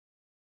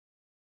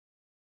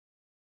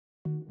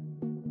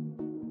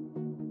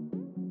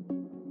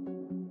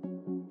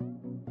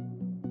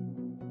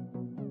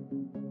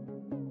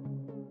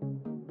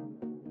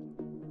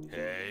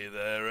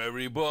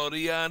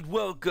everybody, and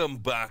welcome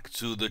back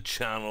to the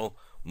channel.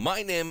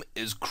 My name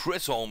is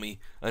Chris Olmy,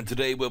 and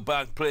today we're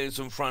back playing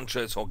some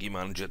Franchise Hockey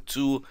Manager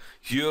 2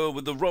 here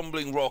with the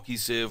Rumbling Rocky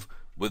save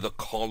with the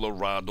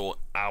Colorado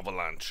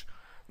Avalanche.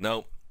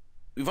 Now,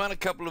 we've had a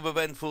couple of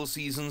eventful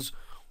seasons.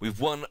 We've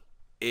won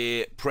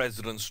a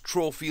President's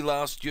Trophy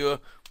last year.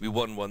 We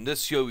won one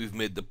this year. We've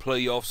made the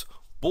playoffs,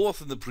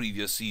 both in the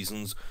previous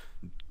seasons,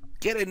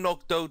 getting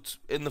knocked out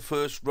in the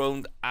first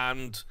round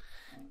and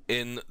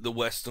in the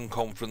Western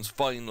Conference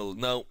Final.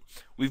 Now,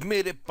 we've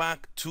made it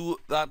back to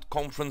that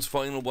conference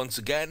final once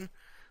again.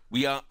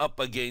 We are up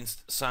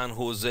against San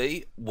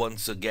Jose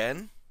once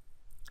again.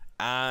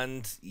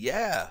 And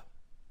yeah,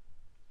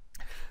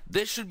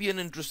 this should be an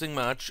interesting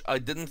match. I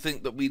didn't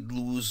think that we'd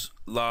lose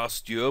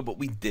last year, but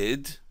we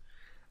did.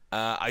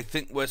 I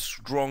think we're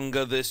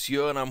stronger this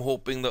year, and I'm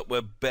hoping that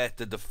we're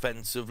better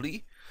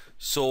defensively.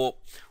 So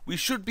we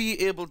should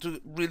be able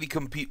to really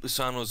compete with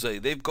San Jose.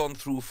 They've gone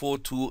through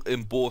 4-2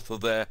 in both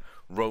of their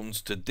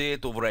rounds to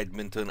date over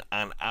Edmonton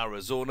and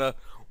Arizona.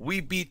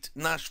 We beat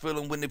Nashville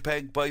and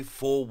Winnipeg by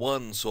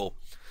 4-1. So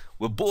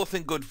we're both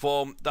in good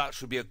form. That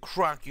should be a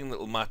cracking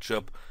little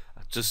matchup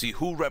to see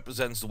who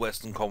represents the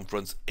Western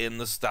Conference in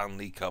the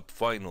Stanley Cup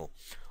Final.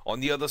 On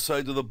the other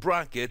side of the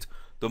bracket,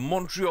 the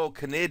Montreal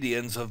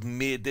Canadiens have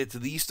made it to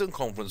the Eastern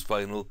Conference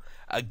Final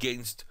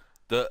against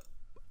the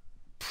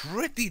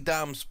pretty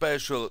damn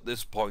special at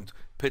this point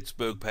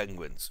Pittsburgh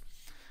Penguins.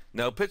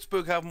 Now,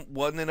 Pittsburgh haven't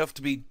won enough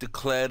to be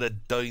declared a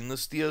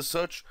dynasty as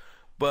such,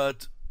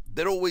 but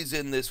they're always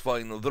in this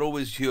final. They're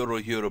always here or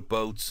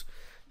hereabouts.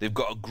 They've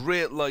got a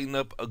great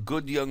lineup, a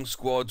good young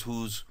squad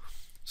who's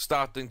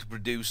starting to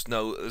produce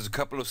now. There's a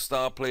couple of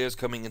star players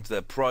coming into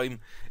their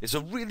prime. It's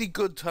a really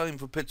good time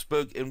for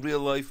Pittsburgh in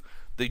real life.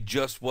 They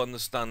just won the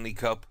Stanley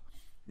Cup,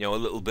 a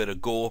little bit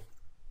ago.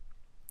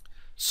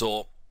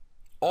 So,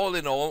 all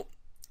in all,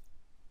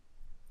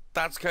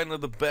 that's kind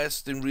of the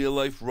best in real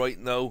life right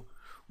now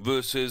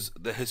versus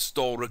the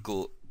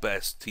historical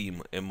best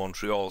team in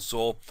Montreal.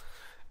 So,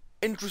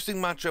 interesting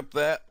matchup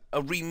there.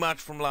 A rematch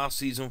from last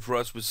season for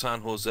us with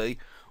San Jose.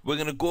 We're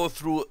going to go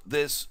through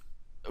this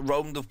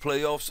round of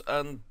playoffs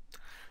and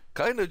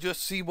kind of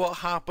just see what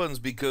happens,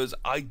 because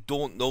I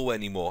don't know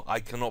anymore. I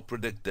cannot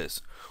predict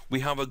this.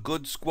 We have a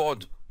good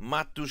squad.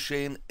 Matt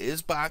Duchene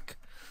is back,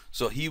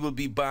 so he will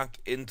be back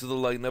into the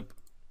lineup.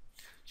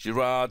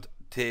 Girard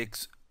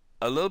takes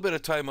a little bit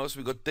of time out, so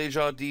we've got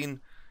Desjardins,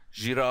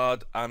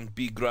 Girard, and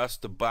Bigras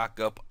to back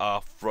up our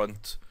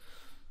first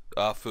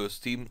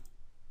team.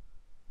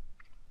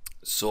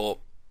 So,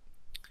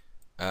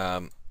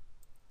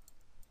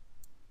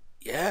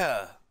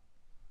 yeah,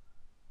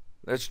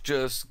 let's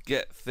just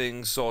get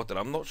things sorted.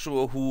 I'm not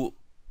sure who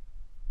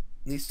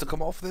needs to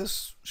come off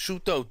this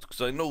shootout,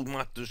 because I know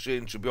Matt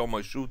Duchene should be on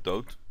my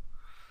shootout.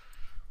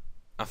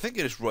 I think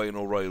it is Ryan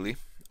O'Reilly.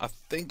 I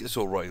think it's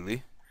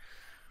O'Reilly.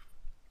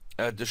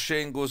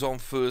 Duchene goes on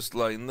first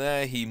line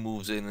there. He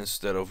moves in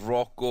instead of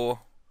Rocco,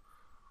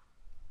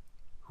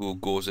 who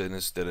goes in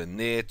instead of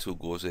Nate, who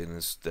goes in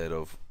instead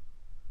of...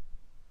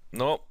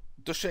 No,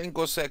 Duchene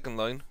goes second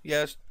line.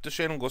 Yes,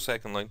 Duchene will go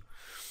second line.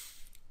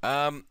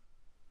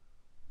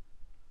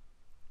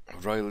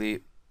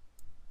 O'Reilly.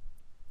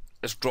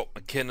 Let's drop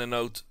McKinnon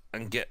out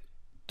and get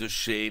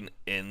Duchene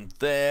in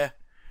there.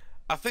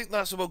 I think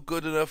that's about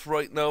good enough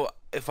right now.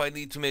 If I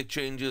need to make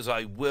changes,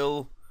 I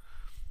will.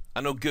 I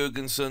know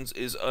Gergensons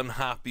is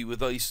unhappy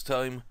with ice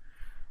time.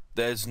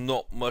 There's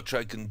not much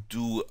I can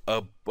do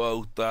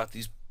about that.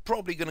 He's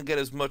probably going to get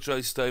as much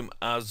ice time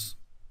as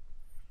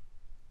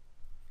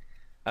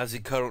he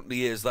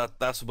currently is.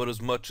 That's about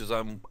as much as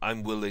I'm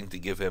willing to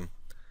give him.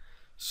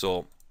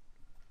 So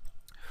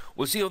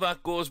we'll see how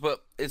that goes,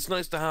 but it's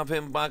nice to have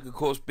him back. Of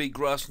course,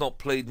 Bigras not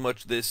played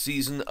much this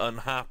season,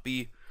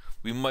 unhappy.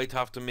 We might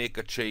have to make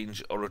a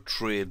change or a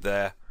trade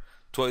there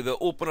to either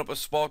open up a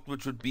spot,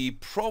 which would be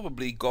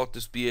probably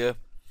Gottisbehere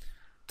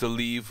to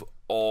leave,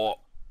 or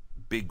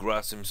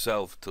Bigras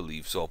himself to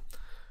leave. So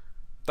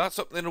that's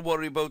something to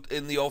worry about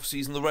in the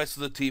off-season. The rest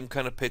of the team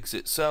kind of picks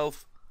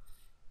itself.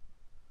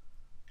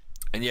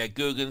 And yeah,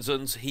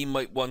 Gergensons, he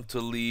might want to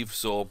leave,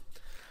 so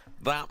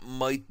that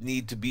might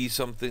need to be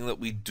something that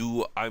we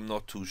do. I'm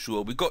not too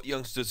sure. We got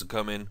youngsters to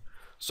come in,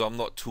 so I'm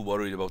not too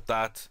worried about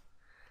that.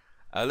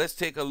 Let's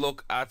take a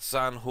look at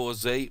San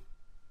Jose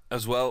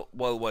as well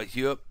while we're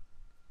here.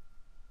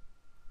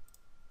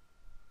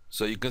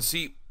 So you can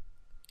see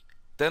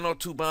they're not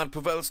too bad.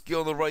 Pavelski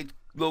on the right.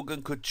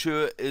 Logan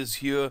Couture is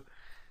here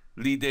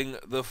leading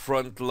the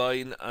front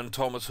line, and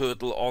Thomas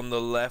Hurtel on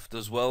the left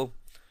as well.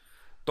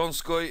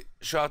 Donskoy,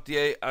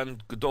 Chartier,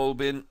 and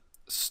Godolbin.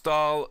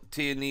 Stahl,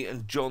 Tierney,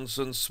 and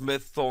Johnson,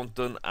 Smith,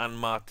 Thornton, and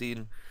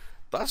Martin.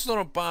 That's not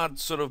a bad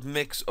sort of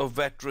mix of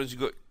veterans.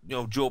 You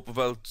got, Joe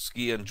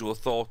Pavelski and Joe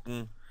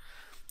Thornton.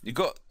 You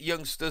got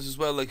youngsters as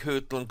well, like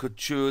Hurtel and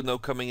Couture now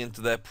coming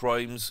into their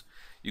primes.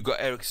 You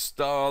got Eric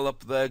Stahl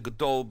up there,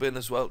 Godolbin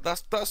as well.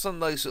 That's a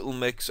nice little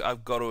mix,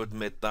 I've got to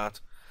admit that.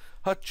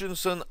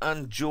 Hutchinson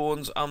and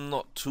Jones, I'm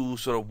not too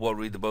sort of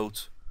worried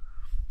about.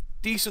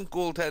 Decent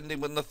goaltending,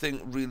 but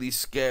nothing really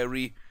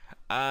scary.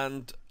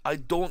 And I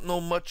don't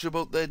know much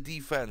about their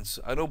defense.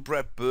 I know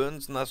Brett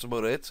Burns, and that's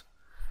about it.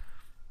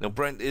 Now,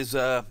 Brent is,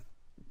 you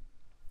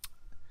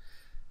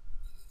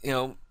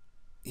know,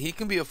 he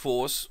can be a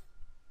force.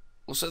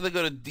 Also, they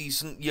got a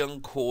decent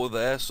young core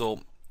there,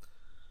 so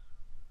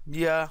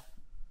yeah,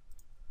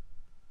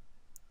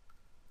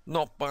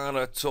 not bad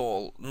at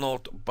all.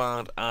 Not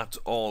bad at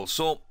all.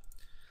 So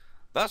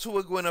that's what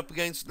we're going up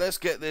against. Let's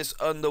get this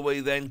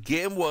underway then.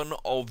 Game 1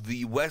 of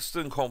the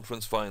Western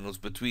Conference Finals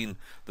between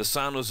the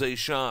San Jose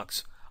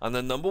Sharks and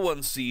the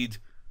 #1 seed,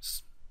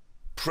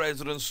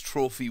 President's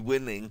Trophy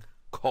winning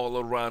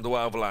Colorado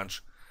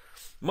Avalanche.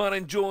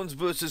 Martin Jones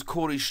versus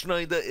Corey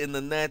Schneider in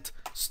the net.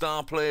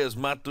 Star players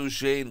Matt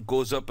Duchene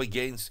goes up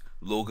against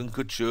Logan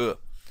Couture.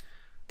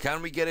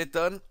 Can we get it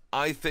done?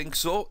 I think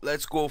so.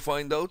 Let's go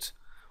find out.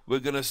 We're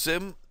going to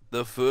sim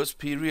the first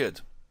period.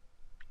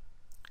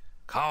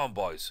 Come on,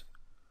 boys.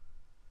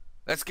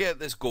 Let's get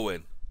this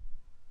going.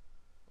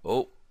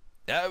 Oh,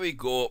 there we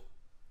go.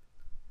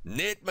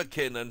 Nate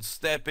McKinnon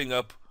stepping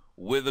up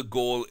with a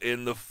goal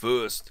in the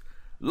first.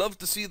 Love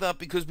to see that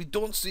because we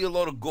don't see a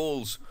lot of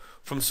goals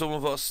from some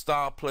of our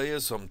star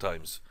players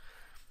sometimes.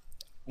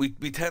 We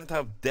tend to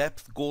have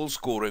depth goal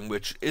scoring,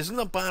 which isn't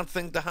a bad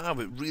thing to have.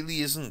 It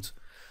really isn't.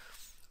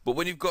 But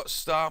when you've got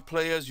star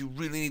players, you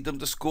really need them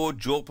to score.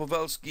 Joe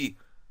Pavelski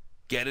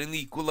getting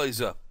the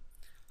equaliser.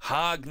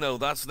 Haag now,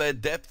 that's their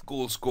depth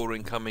goal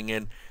scoring coming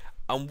in.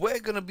 And we're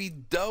going to be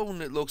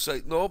down, it looks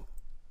like. No,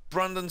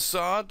 Brandon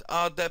Saad,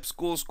 our depth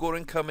goal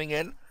scoring coming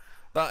in.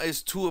 That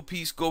is 2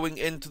 apiece going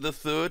into the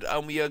third,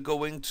 and we are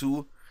going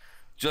to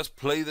just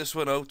play this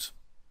one out.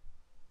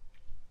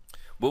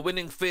 We're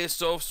winning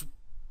face-offs.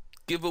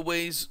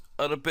 Giveaways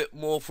are a bit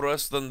more for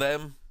us than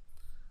them.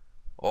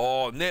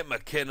 Oh, Nate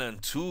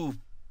McKinnon, 2.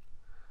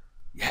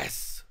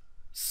 Yes.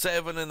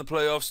 7 in the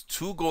playoffs,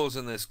 2 goals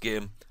in this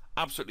game.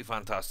 Absolutely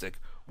fantastic.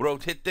 We're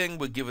out hitting,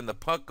 we're giving the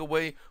puck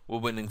away, we're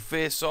winning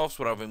face-offs,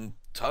 we're having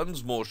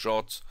tons more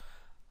shots.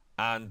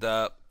 And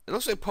it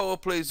looks like power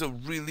plays are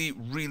really,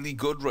 really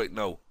good right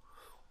now.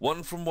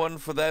 1 from 1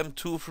 for them,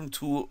 2 from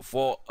 2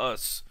 for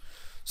us.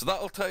 So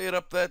that'll tie it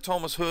up there.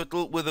 Thomas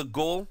Hertel with a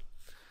goal.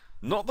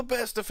 Not the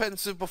best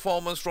defensive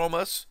performance from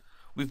us.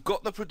 We've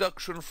got the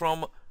production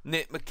from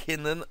Nate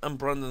McKinnon and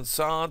Brandon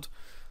Saad,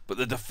 but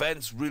the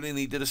defense really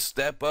needed to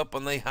step up,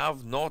 and they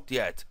have not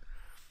yet.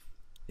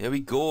 Here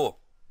we go.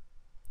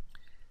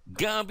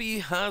 Gabby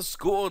has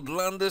scored.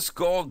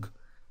 Landeskog.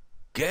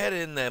 Get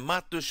in there.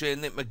 Matt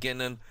Duchene, Nate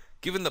McKinnon,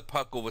 giving the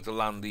puck over to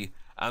Landy,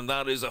 and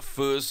that is a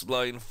first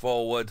line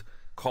forward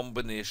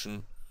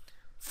combination.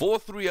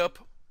 4-3 up.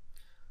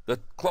 The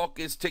clock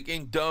is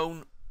ticking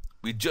down.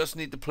 We just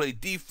need to play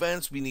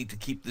defense. We need to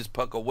keep this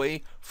puck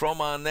away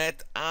from our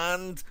net,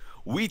 and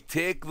we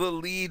take the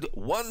lead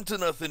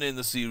 1-0 in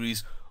the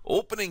series.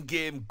 Opening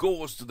game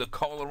goes to the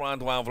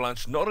Colorado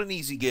Avalanche. Not an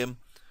easy game.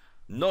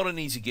 Not an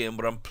easy game,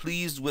 but I'm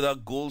pleased with our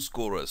goal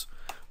scorers.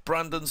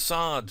 Brandon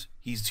Saad,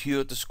 he's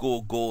here to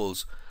score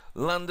goals.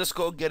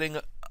 Landeskog getting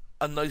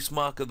a nice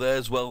marker there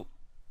as well.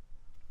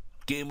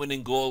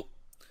 Game-winning goal.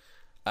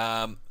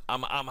 I'm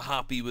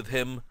happy with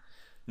him.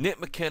 Nate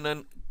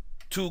McKinnon,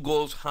 2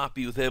 goals,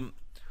 happy with him.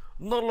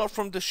 Not a lot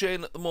from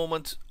Duchene at the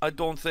moment, I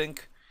don't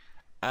think.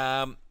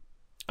 And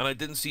I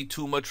didn't see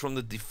too much from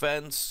the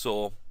defense,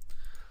 so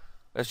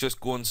let's just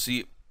go and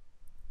see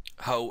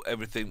how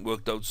everything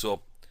worked out.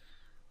 So,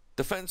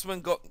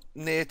 defenseman got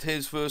Nate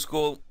his first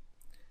goal.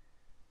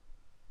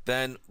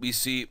 Then we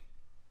see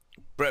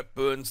Brett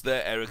Burns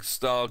there, Eric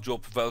Stahl, Joe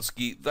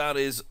Pavelski. That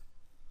is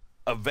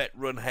a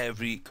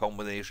veteran-heavy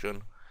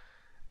combination.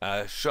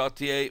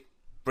 Chartier,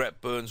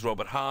 Brett Burns,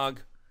 Robert Haag.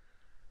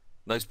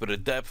 Nice bit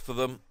of depth for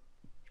them.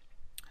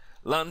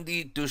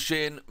 Landy,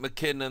 Duchene,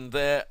 McKinnon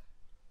there.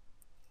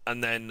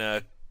 And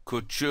then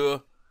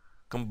Couture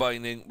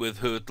combining with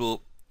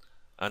Hertel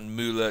and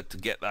Mueller to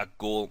get that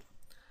goal.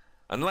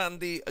 And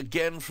Landy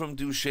again from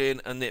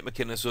Duchene and Nate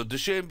McKinnon. So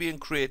Duchene being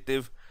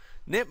creative.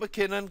 Nate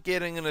McKinnon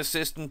getting an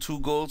assist and 2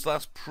 goals.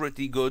 That's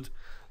pretty good.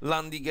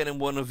 Landy getting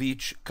 1 of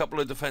each. Couple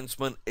of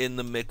defensemen in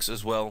the mix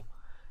as well.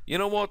 You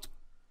know what?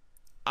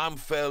 I'm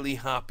fairly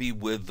happy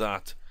with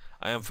that.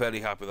 I am fairly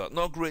happy with that.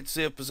 Not great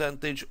save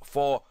percentage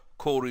for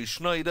Corey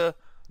Schneider.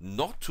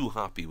 Not too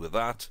happy with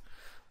that.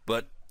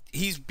 But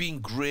he's been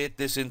great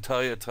this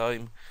entire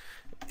time.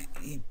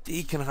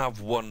 He can have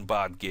 1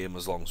 bad game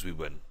as long as we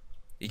win.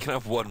 He can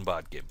have 1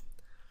 bad game.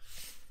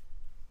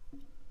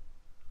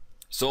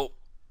 So,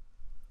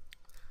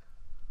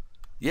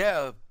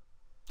 yeah.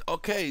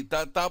 Okay,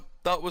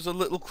 that was a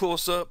little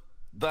closer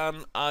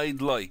than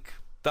I'd like.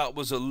 That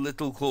was a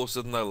little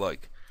closer than I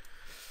like.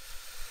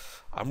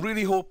 I'm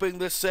really hoping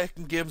this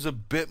second game's a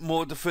bit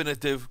more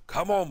definitive.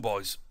 Come on,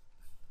 boys.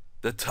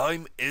 The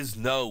time is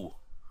now.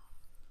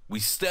 We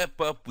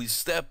step up, we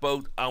step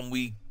out, and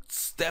we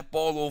step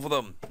all over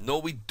them. No,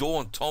 we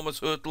don't. Thomas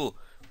Hertel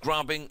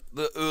grabbing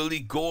the early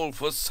goal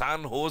for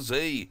San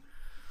Jose.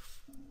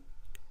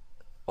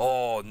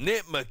 Oh,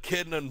 Nate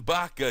McKinnon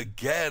back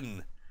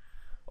again.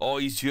 Oh,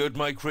 he's heard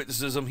my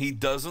criticism. He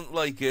doesn't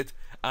like it,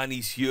 and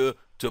he's here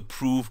to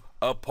prove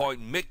a point.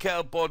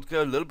 Mikhail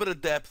Bodka, a little bit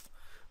of depth.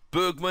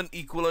 Bergman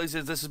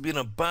equalises. This has been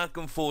a back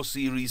and forth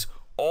series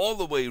all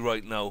the way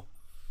right now.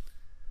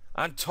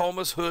 And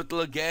Thomas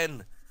Hurtel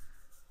again.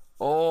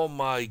 Oh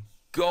my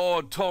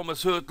God,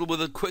 Thomas Hurtel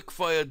with a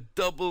quick-fire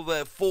double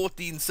there,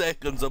 14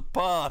 seconds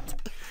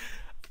apart.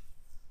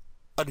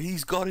 And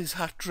he's got his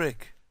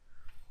hat-trick.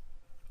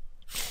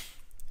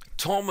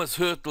 Thomas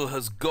Hurtel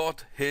has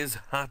got his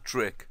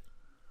hat-trick.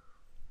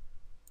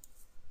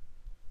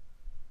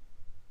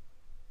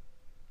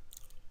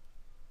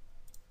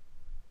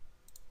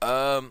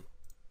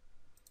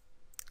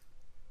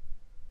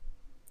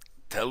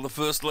 Tell the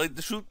first light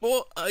to shoot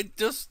more.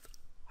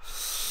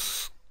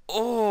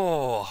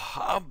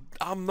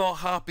 I'm not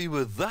happy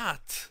with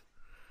that.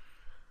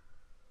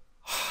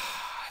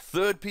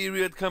 Third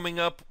period coming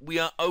up. We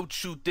are out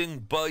shooting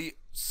by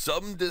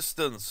some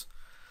distance.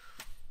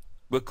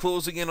 We're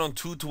closing in on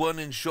 2-1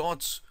 in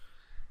shots.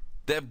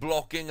 They're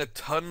blocking a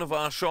ton of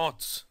our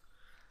shots.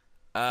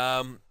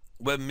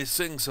 We're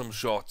missing some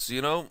shots,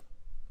 you know.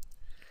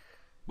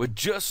 We're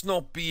just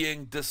not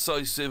being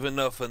decisive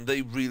enough, and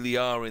they really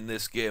are in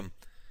this game.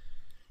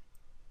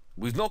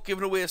 We've not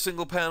given away a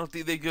single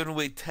penalty. They've given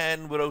away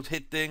 10 without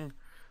hitting.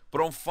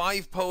 But on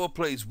 5 power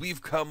plays,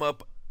 we've come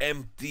up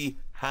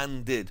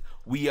empty-handed.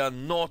 We are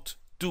not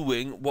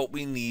doing what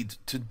we need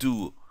to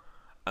do.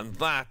 And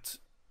that,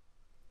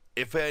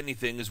 if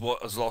anything, is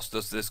what has lost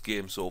us this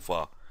game so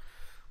far.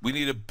 We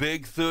need a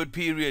big third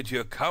period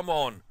here. Come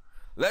on.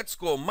 Let's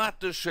go. Matt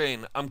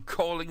Duchesne, I'm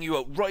calling you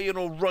out. Ryan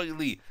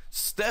O'Reilly,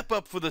 step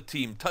up for the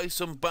team.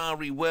 Tyson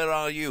Barry, where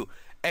are you?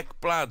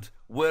 Ekblad,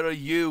 where are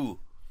you?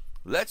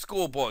 Let's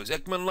go, boys.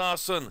 Ekman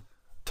Larsson,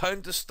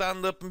 time to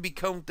stand up and be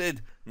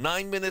counted.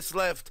 9 minutes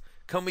left.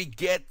 Can we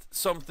get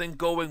something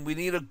going? We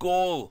need a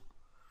goal.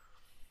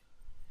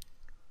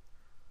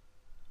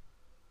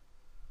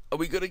 Are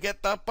we going to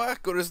get that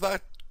back, or is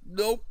that...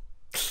 Nope.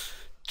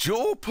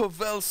 Joe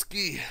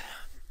Pavelski.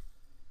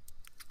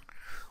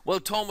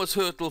 Well, Thomas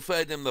Hurtel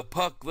fed him the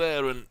puck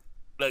there, and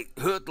like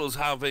Hurtel's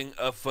having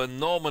a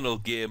phenomenal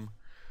game.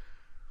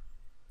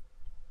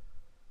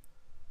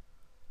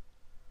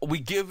 We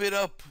give it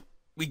up.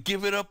 We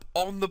give it up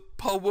on the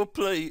power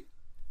play.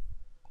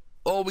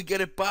 Oh, we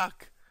get it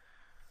back.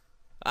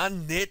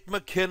 And Nate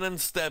McKinnon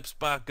steps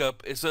back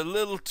up. It's a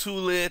little too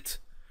late.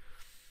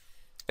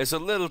 It's a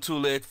little too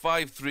late.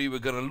 5-3. We're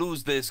going to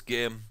lose this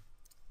game.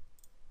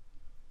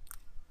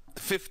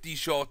 50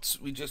 shots.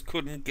 We just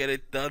couldn't get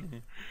it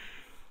done.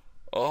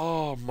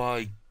 Oh,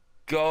 my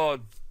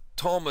God.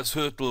 Thomas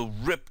Hurtel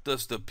ripped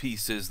us to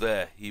pieces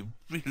there. He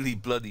really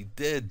bloody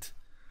did.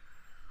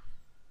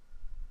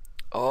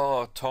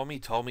 Oh, Tommy.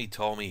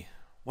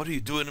 What are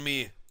you doing to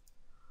me?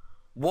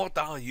 What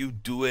are you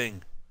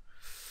doing?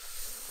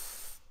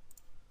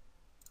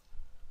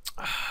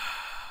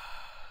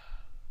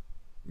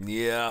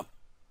 Yeah.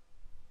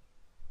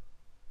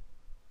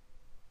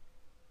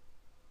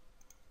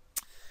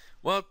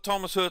 Well,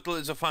 Thomas Hurtel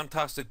is a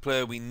fantastic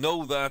player. We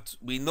know that.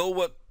 We know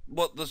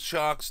what the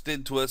Sharks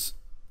did to us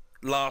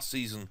last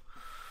season.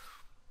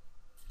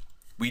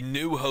 We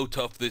knew how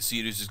tough this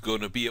series is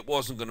going to be. It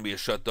wasn't going to be a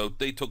shutout.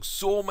 They took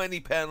so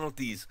many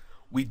penalties.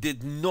 We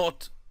did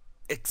not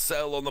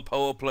excel on the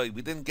power play.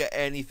 We didn't get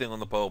anything on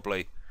the power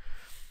play.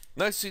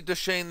 Nice to see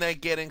Duchesne there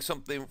getting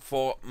something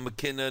for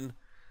McKinnon.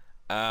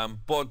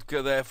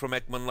 Bodka there from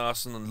Ekman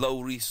Larsson, and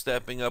Lowry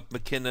stepping up.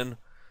 McKinnon,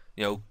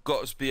 you know,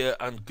 Gottspear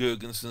and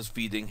Gergenson's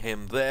feeding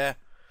him there.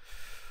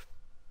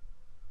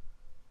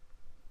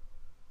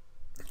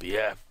 But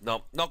yeah,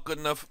 no, not good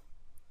enough.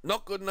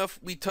 Not good enough.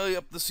 We tie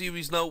up the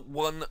series now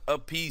 1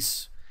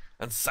 apiece.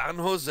 And San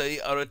Jose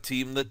are a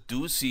team that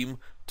do seem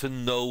to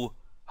know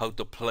how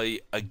to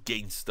play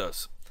against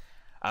us.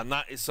 And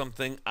that is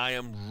something I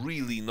am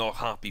really not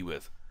happy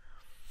with.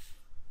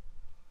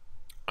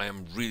 I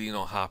am really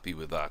not happy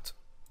with that.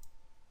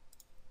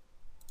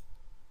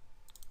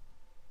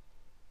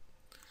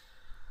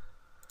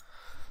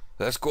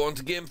 Let's go on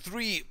to game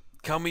 3.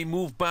 Can we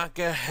move back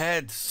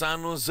ahead?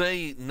 San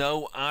Jose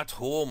now at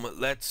home.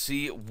 Let's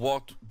see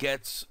what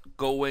gets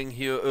going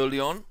here early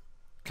on.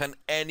 Can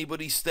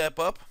anybody step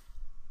up?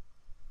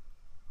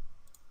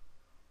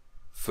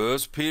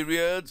 First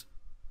period.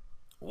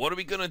 What are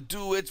we going to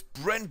do? It's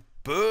Brent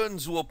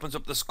Burns who opens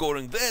up the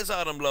scoring. There's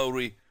Adam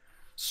Lowry.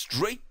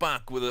 Straight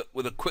back with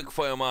a quick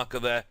fire marker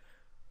there.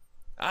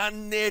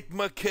 And Nate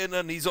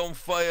McKinnon, he's on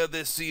fire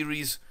this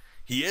series.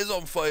 He is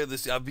on fire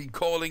this series. I've been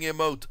calling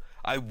him out.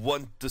 I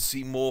want to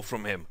see more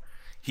from him.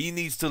 He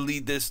needs to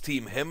lead this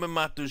team. Him and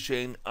Matt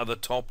Duchesne are the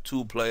top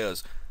 2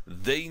 players.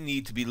 They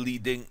need to be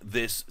leading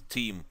this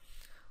team.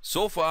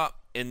 So far,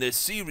 in this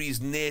series,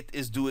 Nate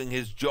is doing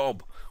his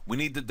job. We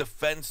need the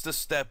defense to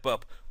step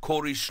up.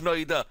 Corey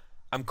Schneider,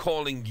 I'm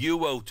calling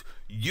you out.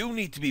 You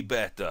need to be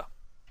better.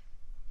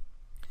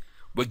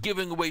 We're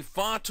giving away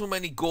far too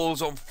many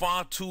goals on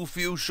far too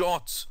few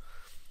shots.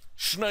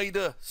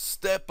 Schneider,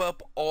 step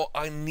up, or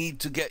I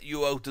need to get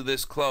you out of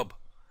this club.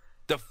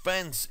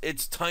 Defense,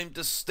 it's time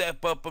to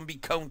step up and be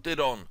counted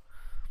on.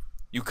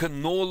 You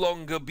can no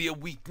longer be a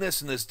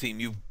weakness in this team.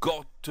 You've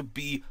got to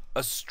be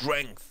a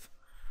strength.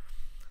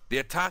 The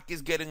attack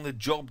is getting the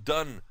job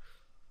done.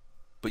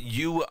 but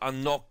you are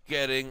not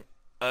getting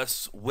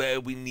us where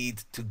we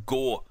need to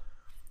go.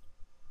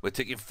 We're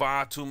taking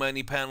far too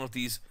many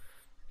penalties.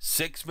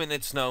 6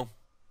 minutes now.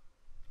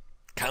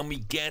 Can we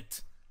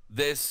get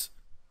this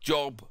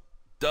job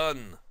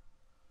done?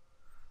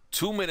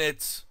 2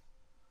 minutes.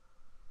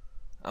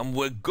 And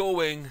we're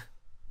going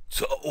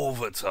to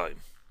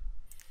overtime.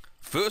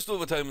 First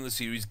overtime in the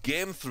series,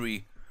 game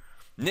 3.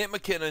 Nate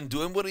McKinnon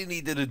doing what he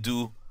needed to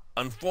do.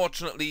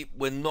 Unfortunately,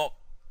 we're not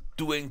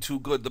doing too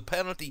good. The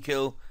penalty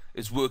kill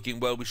is working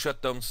well. We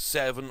shut down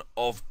 7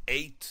 of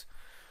 8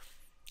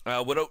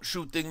 without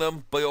shooting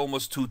them by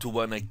almost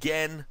 2-1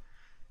 again.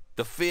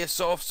 The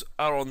face-offs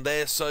are on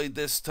their side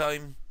this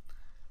time.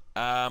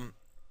 Let's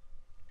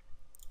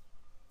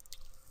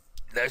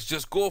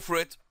just go for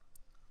it.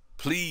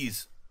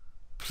 Please.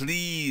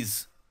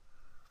 Please.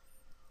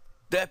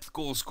 Depth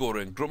goal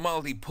scoring.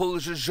 Grimaldi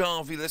pulls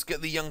Javi. Let's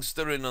get the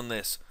youngster in on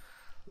this.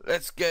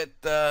 Let's get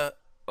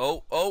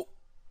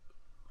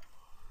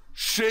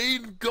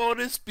Shane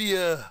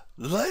Goddesbeer.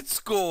 Let's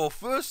go.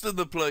 First in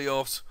the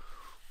playoffs.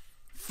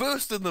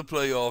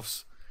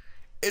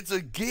 It's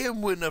a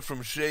game winner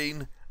from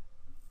Shane.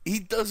 He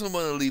doesn't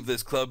want to leave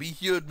this club.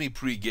 He heard me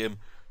pre-game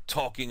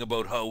talking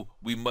about how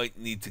we might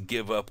need to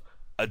give up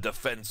a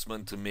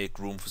defenseman to make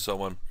room for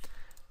someone.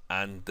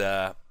 And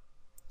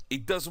he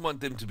doesn't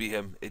want him to be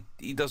him.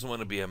 He doesn't want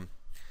to be him.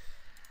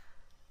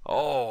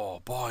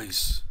 Oh,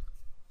 boys.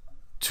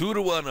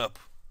 2-1 up.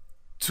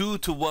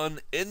 2-1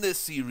 in this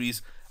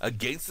series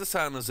against the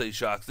San Jose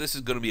Sharks. This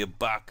is going to be a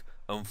back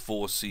and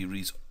forth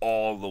series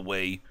all the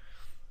way.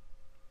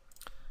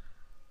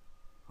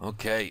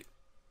 Okay.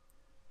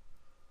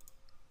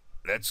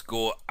 Let's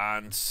go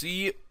and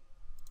see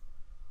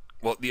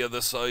what the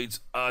other sides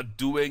are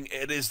doing.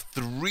 It is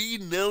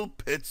 3-0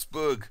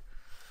 Pittsburgh.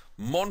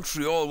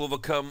 Montreal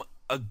overcome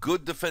a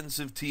good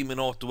defensive team in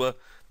Ottawa.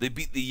 They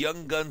beat the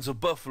young guns of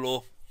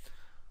Buffalo.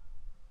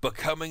 But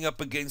coming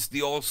up against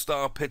the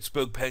all-star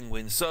Pittsburgh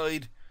Penguins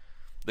side,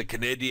 the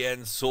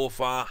Canadiens so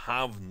far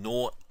have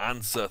no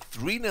answer.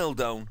 3-0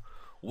 down.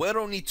 We're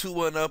only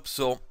 2-1 up,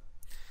 so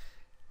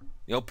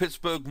you know,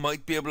 Pittsburgh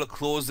might be able to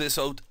close this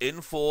out in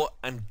 4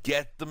 and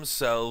get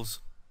themselves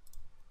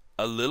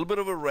a little bit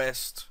of a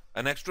rest,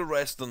 an extra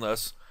rest than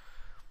us,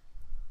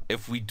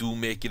 if we do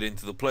make it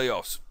into the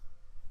playoffs.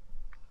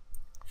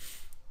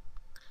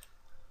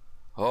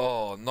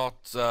 Oh,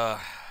 not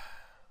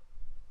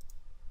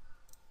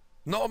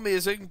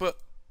amazing, but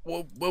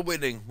we're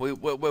winning. We're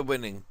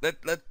winning.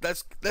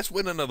 Let's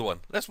win another one.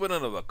 Let's win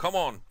another. Come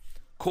on,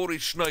 Corey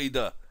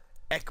Schneider,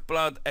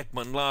 Ekblad,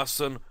 Ekman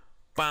Larsson,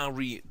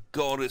 Barry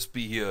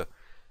Goddesbeer,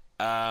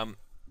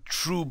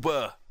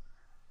 Trouba,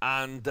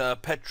 and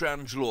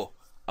Pietrangelo.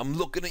 I'm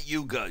looking at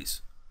you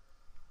guys.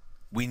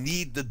 We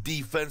need the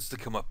defense to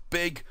come up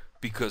big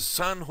because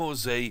San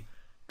Jose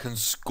can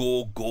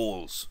score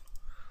goals.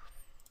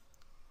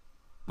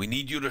 We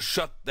need you to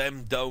shut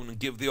them down and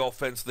give the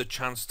offense the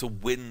chance to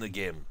win the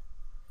game.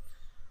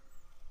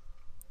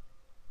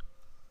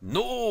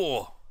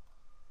 No!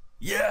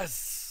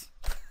 Yes!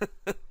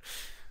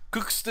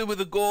 Cookster with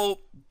a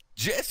goal.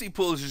 Jesse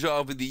pulls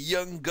Javi, the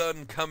young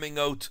gun, coming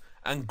out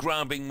and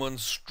grabbing one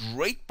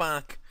straight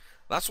back.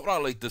 That's what I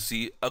like to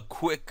see, a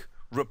quick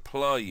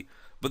reply.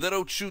 But they're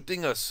out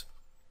shooting us.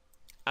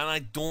 And I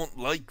don't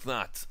like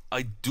that.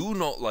 I do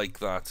not like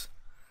that.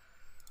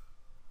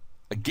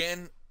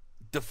 Again,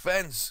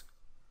 defense,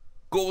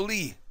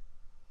 goalie,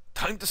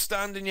 time to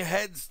stand in your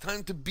heads,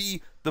 time to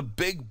be the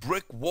big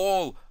brick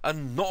wall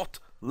and not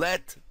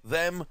let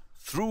them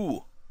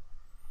through.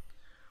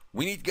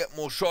 We need to get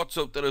more shots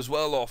out there as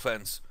well,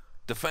 offense.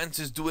 Defense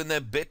is doing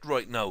their bit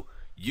right now.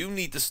 You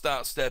need to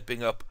start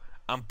stepping up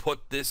and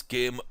put this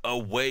game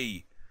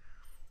away.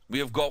 We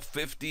have got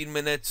 15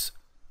 minutes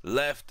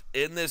left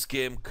in this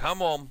game.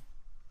 Come on.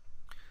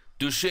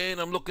 Duchesne,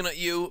 I'm looking at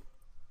you.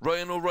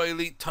 Ryan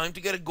O'Reilly, time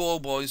to get a goal,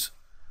 boys.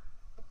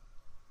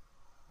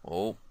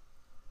 Oh,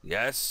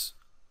 yes.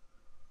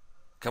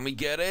 Can we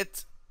get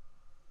it?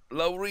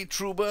 Lowry,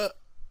 Trouba.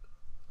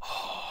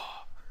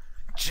 Oh,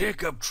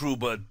 Jacob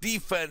Trouba.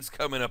 Defense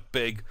coming up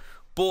big.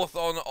 Both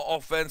on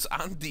offense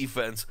and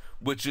defense,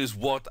 which is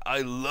what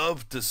I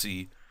love to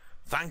see.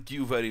 Thank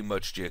you very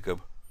much,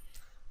 Jacob.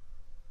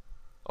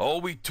 Oh,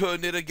 we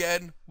turn it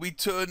again. We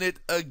turn it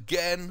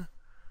again.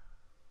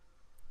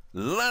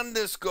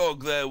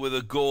 Landeskog there with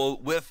a goal.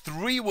 We're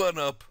 3-1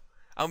 up.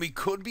 And we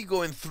could be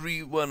going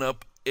 3-1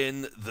 up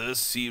in the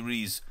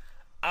series.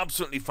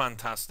 Absolutely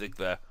fantastic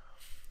there.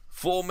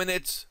 4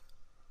 minutes,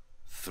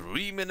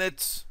 3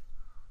 minutes,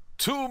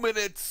 2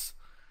 minutes,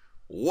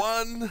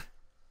 1,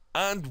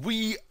 and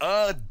we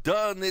are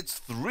done. It's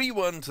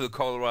 3-1 to the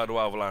Colorado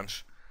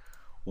Avalanche.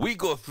 We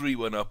go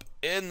 3-1 up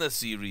in the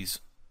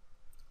series.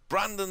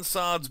 Brandon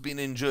Saad's been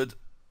injured.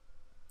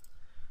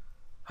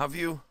 Have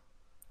you?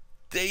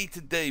 Day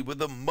to day with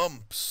the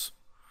mumps.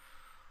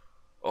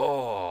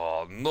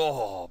 Oh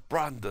no,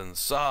 Brandon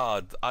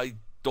Saad, I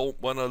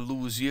don't want to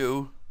lose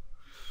you.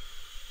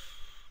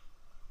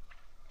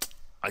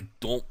 I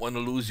don't want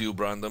to lose you,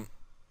 Brandon.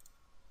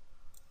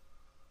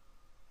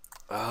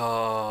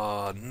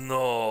 Ah,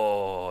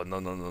 no. No,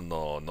 no, no,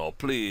 no, no,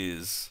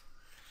 please.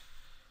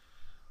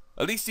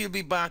 At least he'll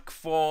be back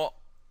for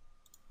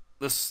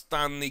the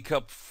Stanley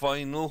Cup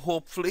Final,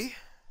 hopefully.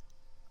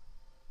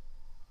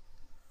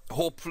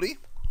 Hopefully.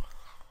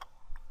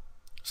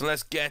 So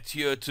let's get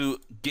here to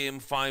Game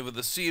 5 of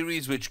the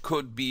series, which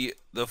could be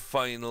the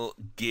final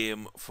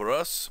game for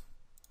us.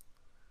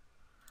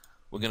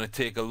 We're going to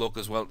take a look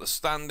as well at the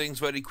standings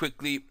very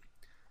quickly.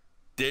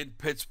 Did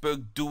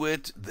Pittsburgh do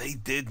it? They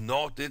did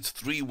not. It's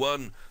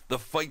 3-1. The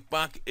fight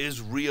back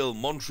is real.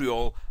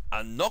 Montreal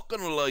are not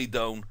going to lie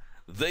down.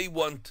 They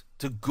want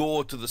to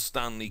go to the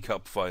Stanley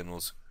Cup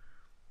Finals.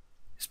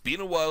 It's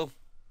been a while,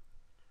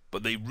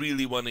 but they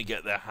really want to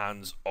get their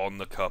hands on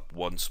the cup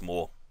once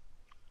more.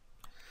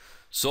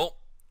 So,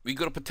 we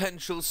got a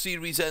potential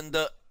series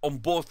ender on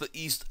both the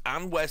east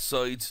and west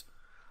sides.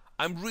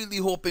 I'm really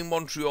hoping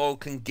Montreal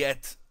can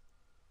get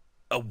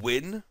a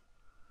win,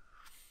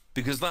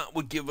 because that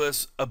would give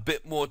us a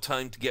bit more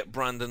time to get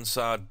Brandon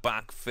Saad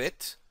back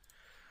fit.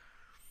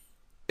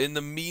 In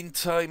the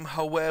meantime,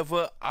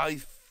 however,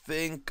 I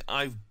think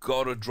I've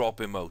got to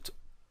drop him out.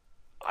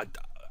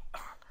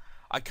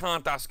 I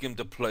can't ask him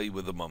to play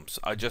with the mumps.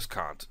 I just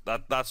can't.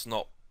 That's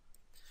not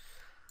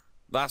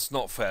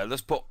fair.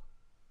 Let's put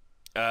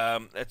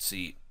let's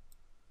see.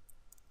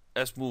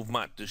 Let's move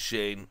Matt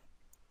Duchene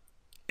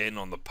in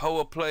on the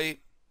power play.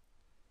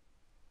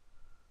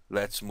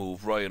 Let's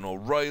move Ryan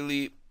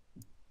O'Reilly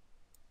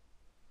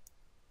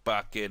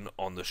back in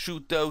on the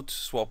shootout.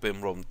 Swap him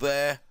from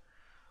there.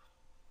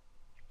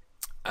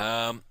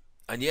 And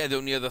yeah, the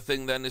only other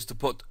thing then is to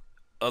put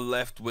a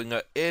left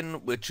winger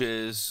in, which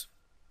is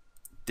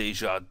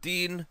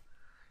Desjardins.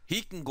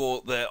 He can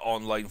go there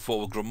on line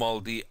forward,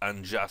 Grimaldi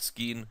and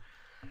Jaskin.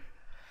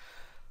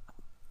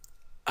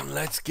 And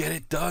let's get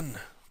it done.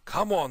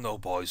 Come on now,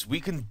 boys.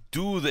 We can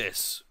do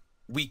this.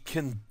 We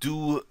can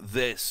do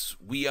this.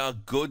 We are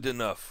good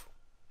enough.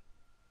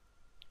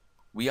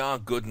 We are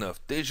good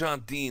enough.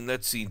 Desjardins,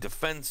 let's see.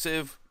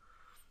 Defensive.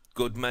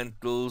 Good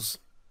mentals.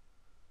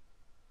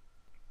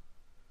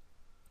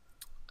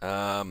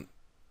 Yeah,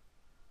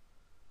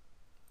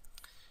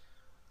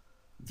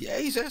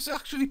 he's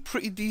actually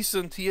pretty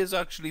decent. He is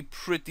actually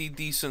pretty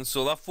decent.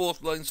 So that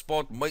fourth line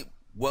spot might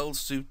well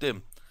suit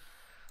him.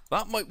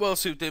 That might well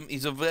suit him.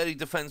 He's a very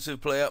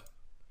defensive player.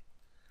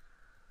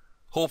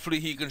 Hopefully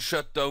he can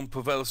shut down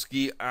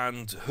Pavelski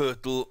and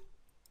Hurtle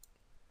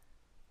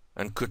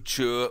and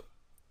Couture.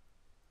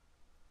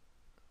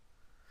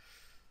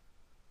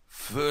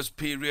 First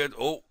period.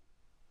 Oh,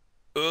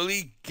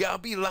 early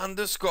Gabby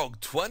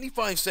Landeskog.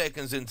 25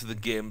 seconds into the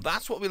game.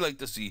 That's what we like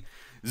to see.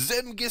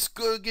 Zemgus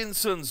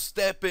Girgensson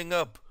stepping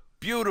up.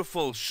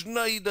 Beautiful.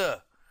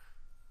 Schneider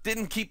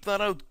didn't keep that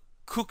out.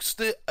 Cooks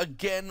it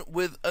again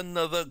with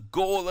another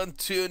goal, and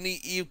Tierney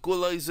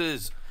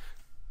equalizes.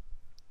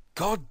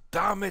 God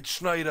damn it,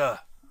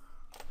 Schneider.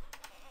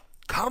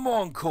 Come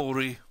on,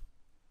 Corey.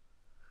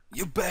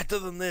 You're better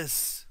than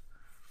this.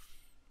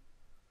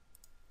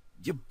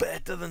 You're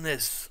better than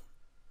this.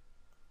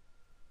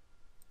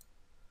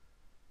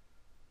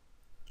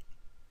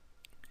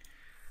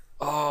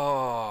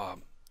 Oh,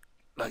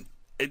 like,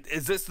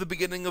 is this the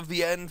beginning of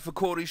the end for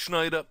Corey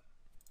Schneider?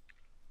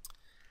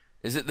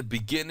 Is it the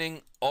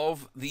beginning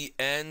of the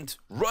end?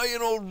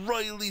 Ryan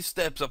O'Reilly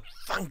steps up.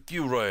 Thank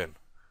you, Ryan.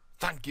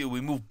 Thank you. We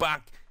move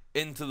back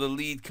into the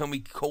lead. Can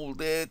we hold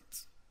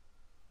it?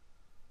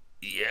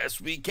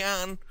 Yes, we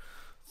can.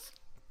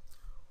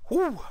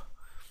 Whew.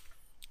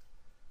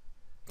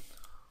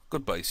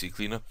 Goodbye, sea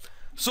cleaner.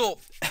 So,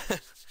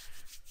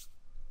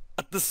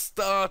 at the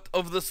start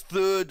of this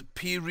third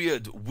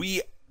period,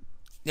 we're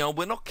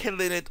not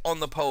killing it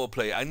on the power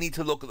play. I need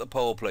to look at the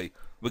power play.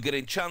 We're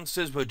getting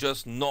chances, we're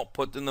just not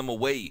putting them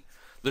away.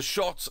 The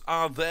shots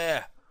are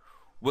there.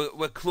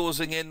 We're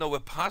closing in. Now we're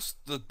past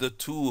the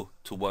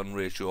 2-to-1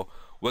 ratio.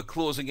 We're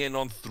closing in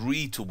on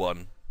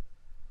 3-to-1.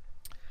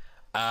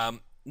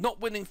 Not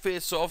winning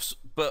face-offs,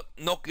 but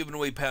not giving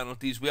away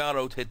penalties. We are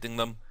out hitting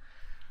them.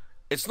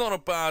 It's not a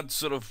bad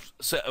sort of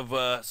set of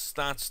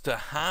stats to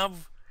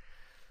have.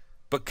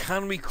 But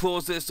can we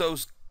close this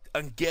out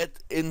and get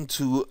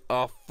into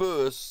our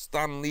first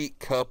Stanley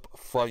Cup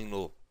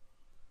Final?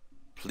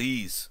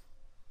 Please,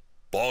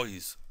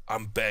 boys,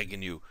 I'm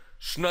begging you.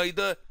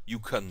 Schneider, you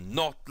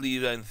cannot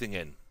leave anything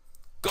in.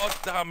 God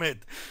damn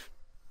it.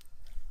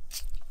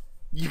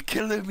 You're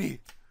killing me.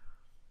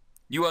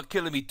 You are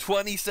killing me.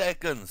 20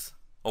 seconds.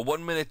 Or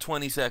 1 minute,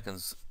 20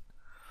 seconds.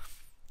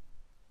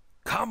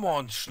 Come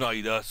on,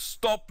 Schneider.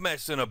 Stop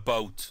messing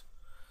about.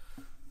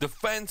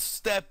 Defense,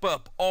 step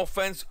up.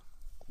 Offense,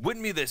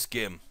 win me this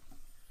game.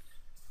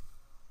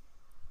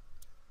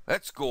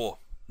 Let's go.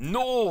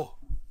 No.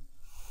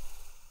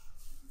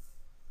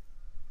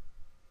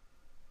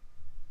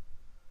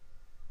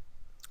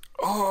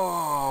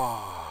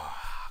 Oh,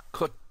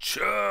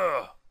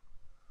 Couture.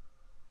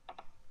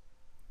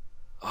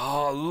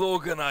 Oh,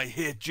 Logan, I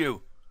hate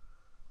you.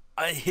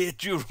 I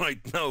hate you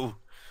right now.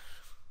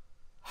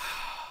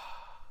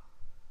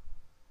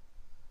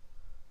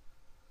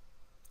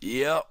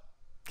 Yep.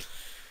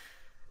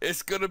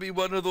 It's going to be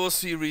one of those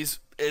series.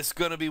 It's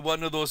going to be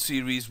one of those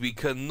series. We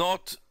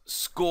cannot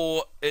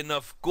score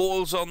enough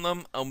goals on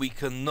them, and we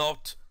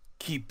cannot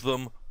keep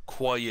them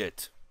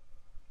quiet.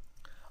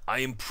 I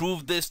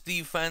improved this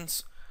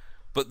defense,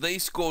 but they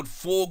scored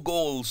 4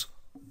 goals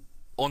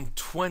on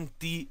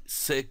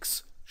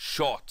 26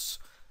 shots.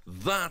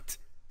 That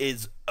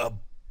is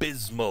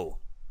abysmal.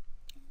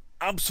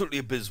 Absolutely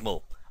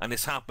abysmal. And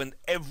it's happened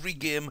every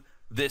game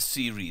this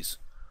series.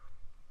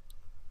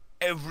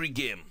 Every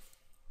game.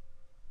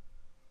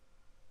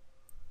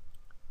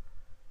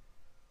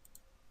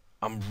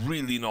 I'm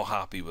really not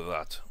happy with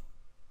that.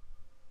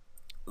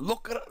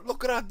 Look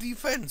at our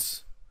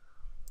defense.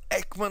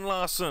 Ekman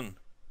Larsson.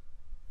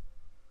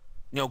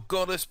 You know,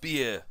 Goddess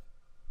Beer.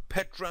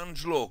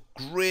 Petrangelo.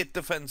 Great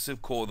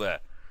defensive core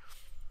there.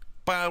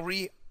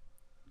 Barry,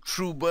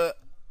 Truba,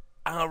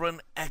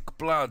 Aaron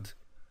Ekblad.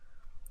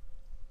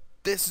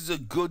 This is a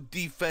good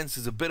defense.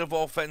 There's a bit of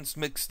offense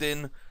mixed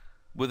in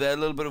with a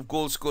little bit of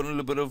goal scoring, a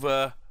little bit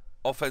of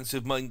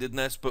offensive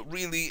mindedness, but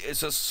really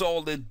it's a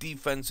solid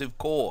defensive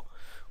core.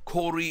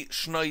 Corey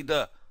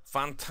Schneider,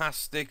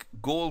 fantastic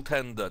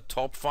goaltender,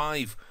 top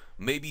 5,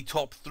 maybe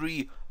top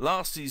 3.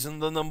 Last season,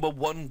 the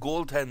 #1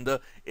 goaltender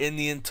in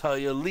the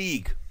entire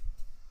league.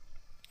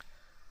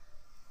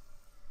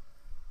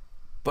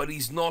 But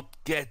he's not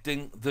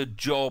getting the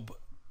job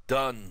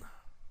done.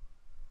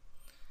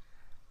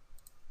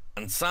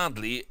 And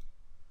sadly,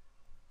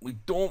 we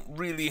don't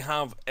really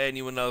have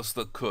anyone else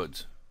that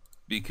could,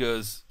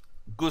 because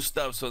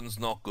Gustafsson's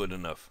not good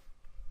enough.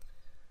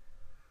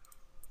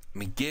 I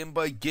mean, game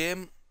by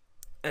game,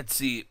 let's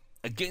see,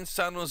 against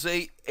San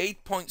Jose,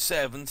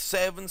 8.7,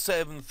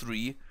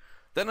 7.73,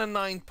 then a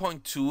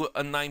 9.2,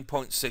 a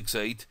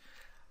 9.68,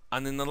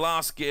 and in the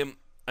last game,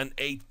 an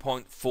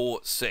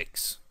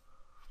 8.46.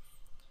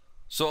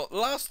 So,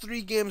 last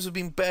 3 games have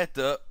been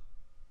better.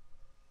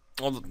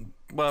 Well,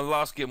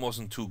 last game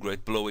wasn't too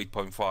great, below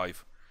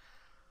 8.5.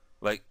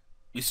 Like,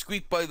 you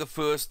squeak by the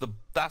first,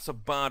 that's a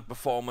bad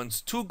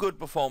performance. 2 good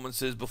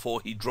performances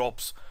before he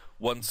drops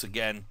once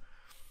again.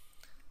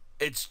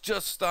 It's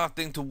just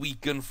starting to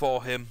weaken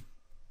for him.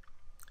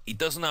 He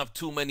doesn't have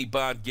too many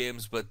bad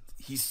games, but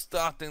he's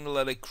starting to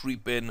let it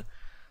creep in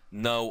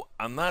now,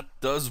 and that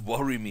does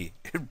worry me.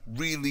 It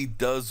really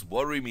does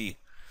worry me.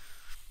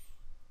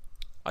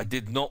 I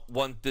did not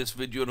want this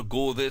video to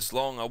go this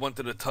long. I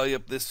wanted to tie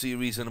up this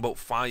series in about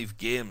 5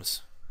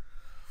 games.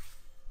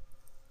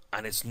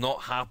 And it's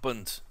not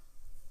happened.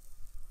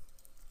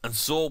 And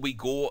so we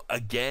go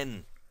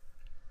again.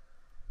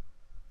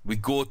 We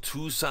go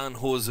to San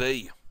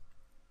Jose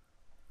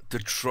to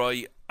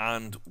try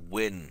and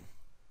win.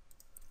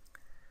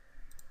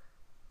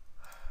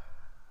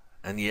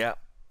 And yeah,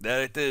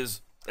 there it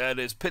is. There it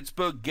is.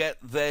 Pittsburgh get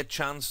their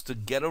chance to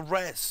get a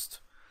rest.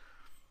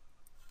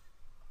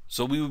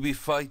 So we will be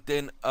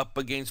fighting up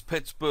against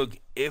Pittsburgh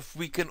if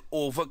we can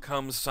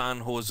overcome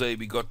San Jose.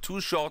 We got 2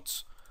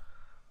 shots,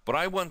 but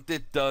I want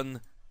it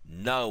done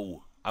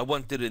now. I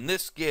want it in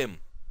this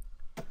game.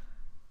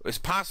 It's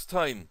past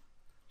time.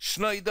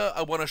 Schneider,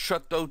 I want to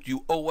shut out.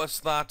 You owe us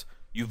that.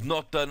 You've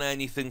not done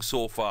anything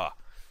so far.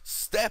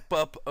 Step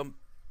up.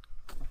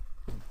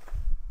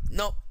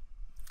 No.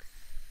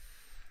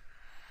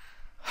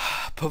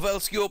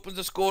 Pavelski opens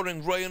the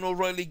scoring. Ryan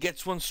O'Reilly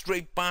gets one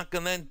straight back,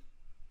 and then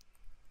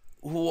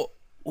who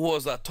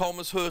was that?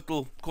 Thomas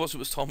Hurtle. Of course it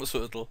was Thomas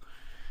Hurtle.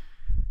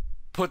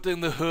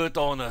 Putting the hurt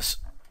on us.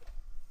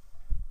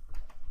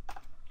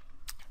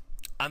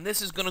 And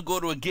this is going to go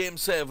to a game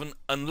 7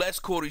 unless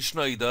Corey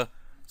Schneider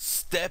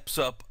steps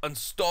up and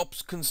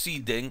stops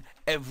conceding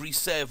every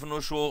 7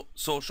 or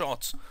so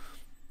shots.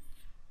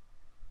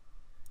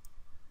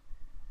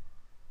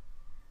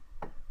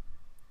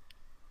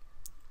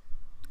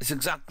 It's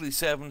exactly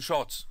 7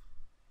 shots.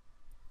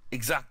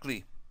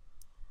 Exactly.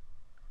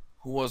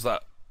 Who was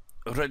that?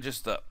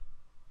 Register.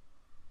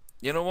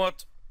 You know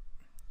what?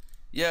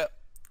 Yeah,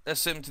 let's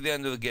sim to the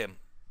end of the game.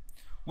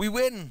 We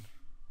win.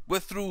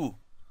 We're through.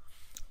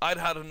 I'd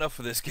had enough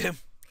of this game.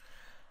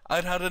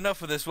 I'd had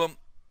enough of this one.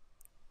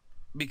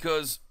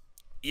 Because,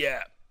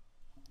 yeah,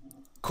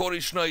 Corey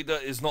Schneider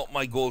is not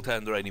my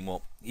goaltender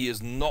anymore. He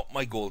is not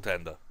my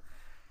goaltender.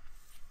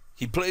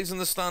 He plays in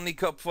the Stanley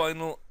Cup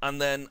Final, and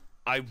then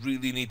I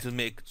really need to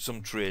make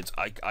some trades.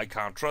 I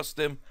can't trust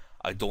him.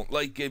 I don't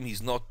like him.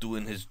 He's not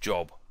doing his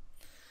job.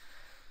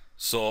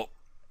 So,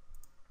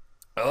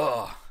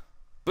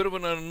 bit of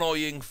an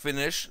annoying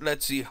finish.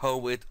 Let's see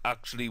how it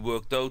actually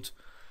worked out.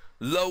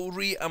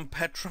 Lowry and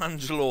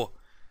Petrangelo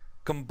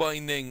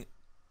combining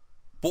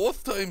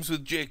both times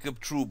with Jacob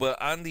Trouba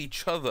and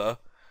each other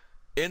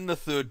in the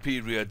 3rd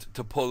period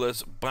to pull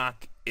us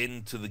back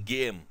into the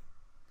game.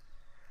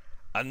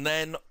 And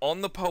then on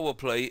the power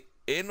play,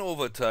 in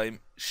overtime,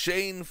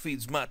 Shane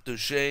feeds Matt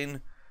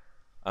Duchene,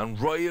 and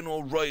Ryan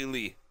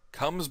O'Reilly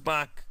comes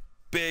back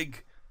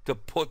big to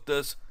put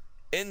us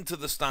into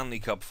the Stanley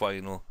Cup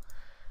Final.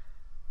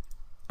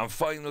 And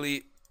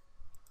finally,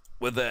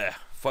 we're there.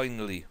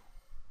 Finally.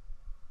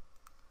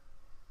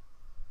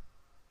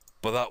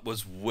 But that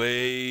was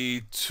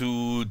way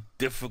too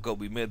difficult.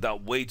 We made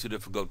that way too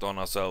difficult on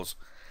ourselves.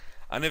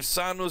 And if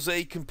San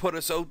Jose can put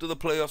us out of the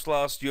playoffs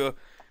last year,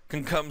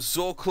 can come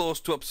so close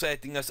to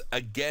upsetting us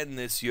again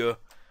this year,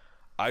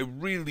 I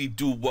really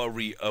do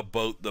worry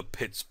about the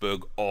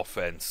Pittsburgh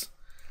offense.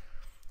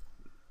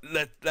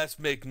 Let's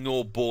make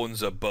no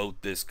bones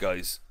about this,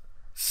 guys.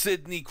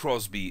 Sidney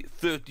Crosby,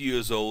 30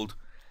 years old,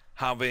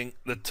 having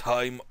the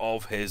time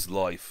of his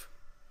life.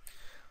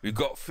 We've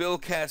got Phil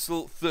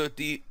Kessel,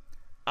 30,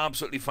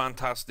 absolutely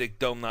fantastic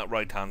down that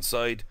right-hand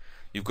side.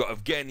 You've got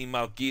Evgeny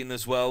Malkin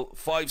as well,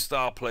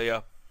 5-star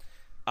player,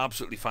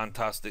 absolutely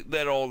fantastic.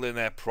 They're all in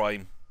their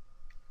prime.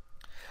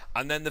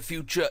 And then the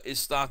future is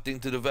starting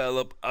to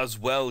develop as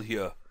well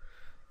here.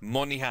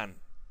 Monahan,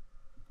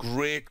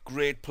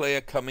 great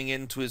player coming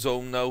into his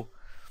own now.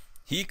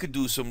 He could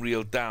do some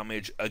real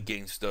damage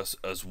against us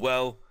as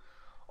well.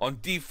 On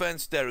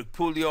defense, Derek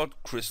Pouliot,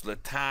 Chris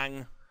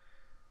Letang,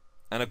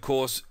 and of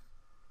course,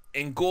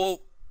 in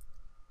goal,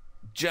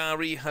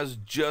 Jarry has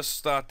just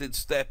started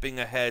stepping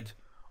ahead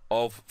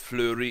of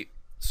Fleury.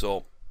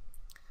 So,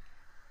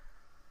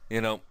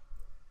 you know,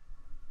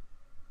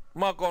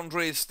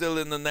 Marc-Andre is still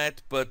in the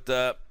net,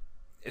 but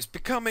it's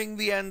becoming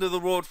the end of the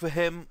road for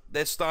him.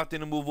 They're starting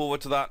to move over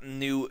to that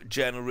new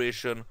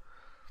generation.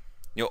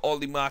 You know,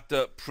 Olli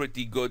Mata,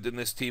 pretty good in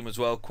this team as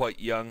well, quite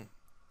young.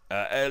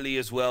 Early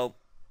as well,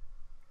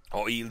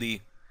 or Ely,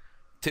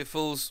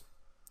 Tiffels,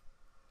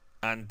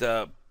 and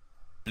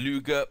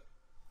Bluger.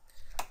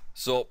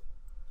 So,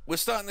 we're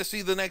starting to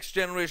see the next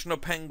generation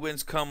of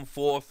Penguins come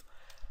forth.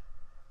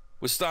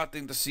 We're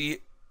starting to see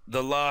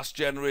the last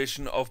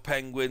generation of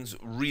Penguins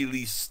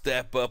really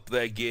step up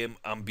their game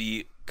and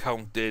be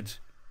counted.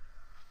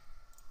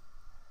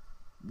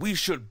 We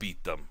should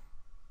beat them.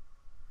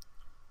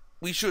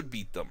 We should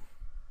beat them.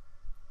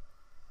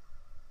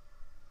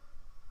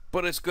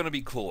 But it's going to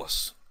be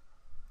close.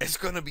 It's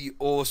going to be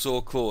oh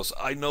so close.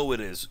 I know it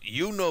is.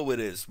 You know it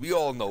is. We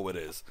all know it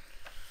is.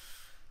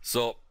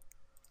 So,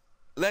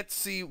 let's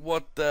see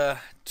what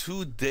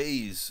 2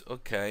 days.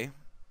 Okay.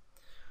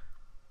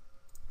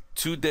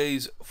 2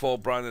 days for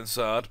Brandon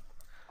Saad.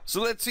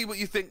 So let's see what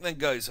you think then,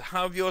 guys.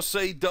 Have your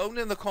say down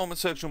in the comment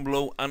section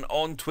below and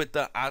on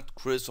Twitter at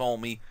Chris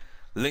Holme.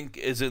 Link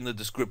is in the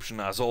description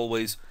as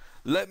always.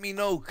 Let me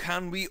know,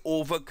 can we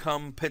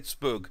overcome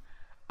Pittsburgh?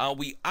 Are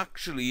we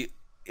actually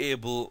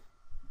able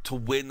to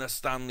win a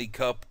Stanley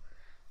Cup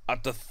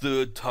at the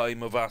 3rd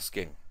time of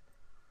asking?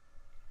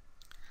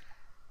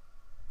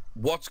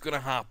 What's going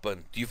to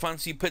happen? Do you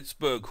fancy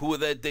Pittsburgh? Who are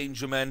their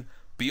danger men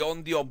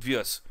beyond the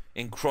obvious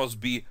in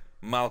Crosby,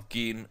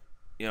 Malkin?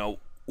 You know,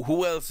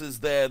 who else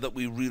is there that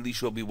we really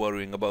should be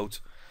worrying about?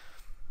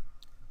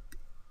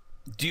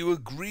 Do you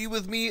agree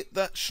with me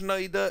that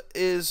Schneider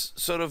is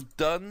sort of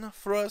done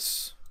for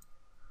us?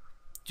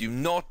 Do you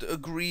not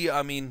agree?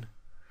 I mean,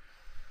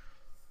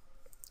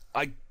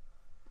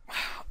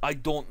 I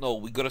don't know.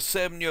 We got a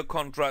 7-year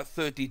contract,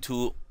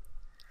 32.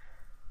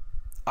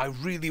 I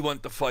really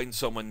want to find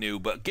someone new,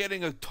 but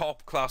getting a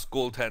top-class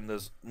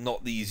goaltender's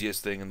not the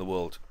easiest thing in the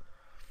world.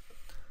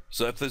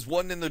 So if there's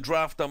one in the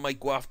draft, I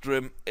might go after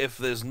him. If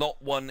there's not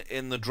one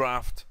in the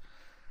draft,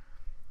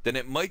 then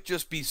it might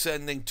just be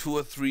sending 2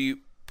 or 3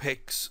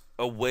 picks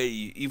away,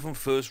 even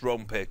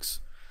first-round picks,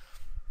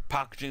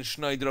 packaging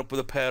Schneider up with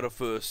a pair of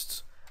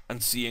firsts,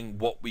 and seeing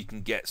what we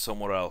can get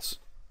somewhere else.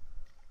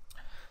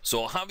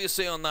 So have your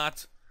say on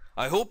that.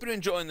 I hope you're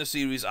enjoying the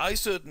series. I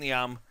certainly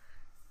am.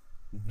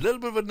 A little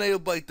bit of a nail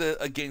biter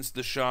against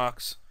the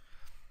Sharks,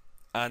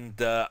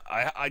 and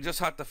I just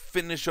had to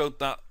finish out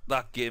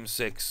that game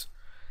 6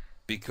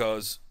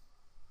 because,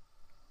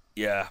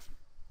 yeah,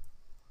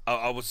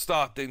 I was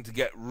starting to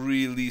get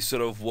really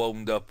sort of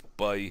wound up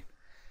by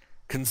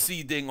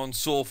conceding on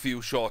so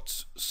few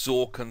shots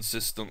so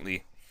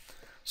consistently.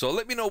 So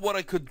let me know what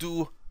I could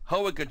do,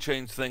 how I could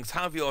change things.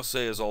 Have your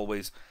say as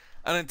always.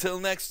 And until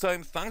next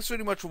time, thanks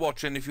very much for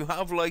watching. If you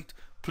have liked,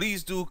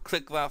 please do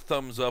click that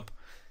thumbs up.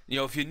 You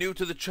know, if you're new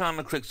to the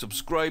channel, click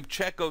subscribe.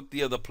 Check out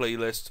the other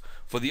playlists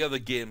for the other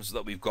games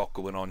that we've got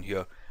going on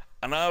here.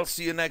 And I'll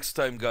see you next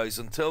time, guys.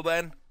 Until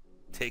then,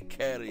 take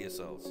care of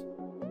yourselves.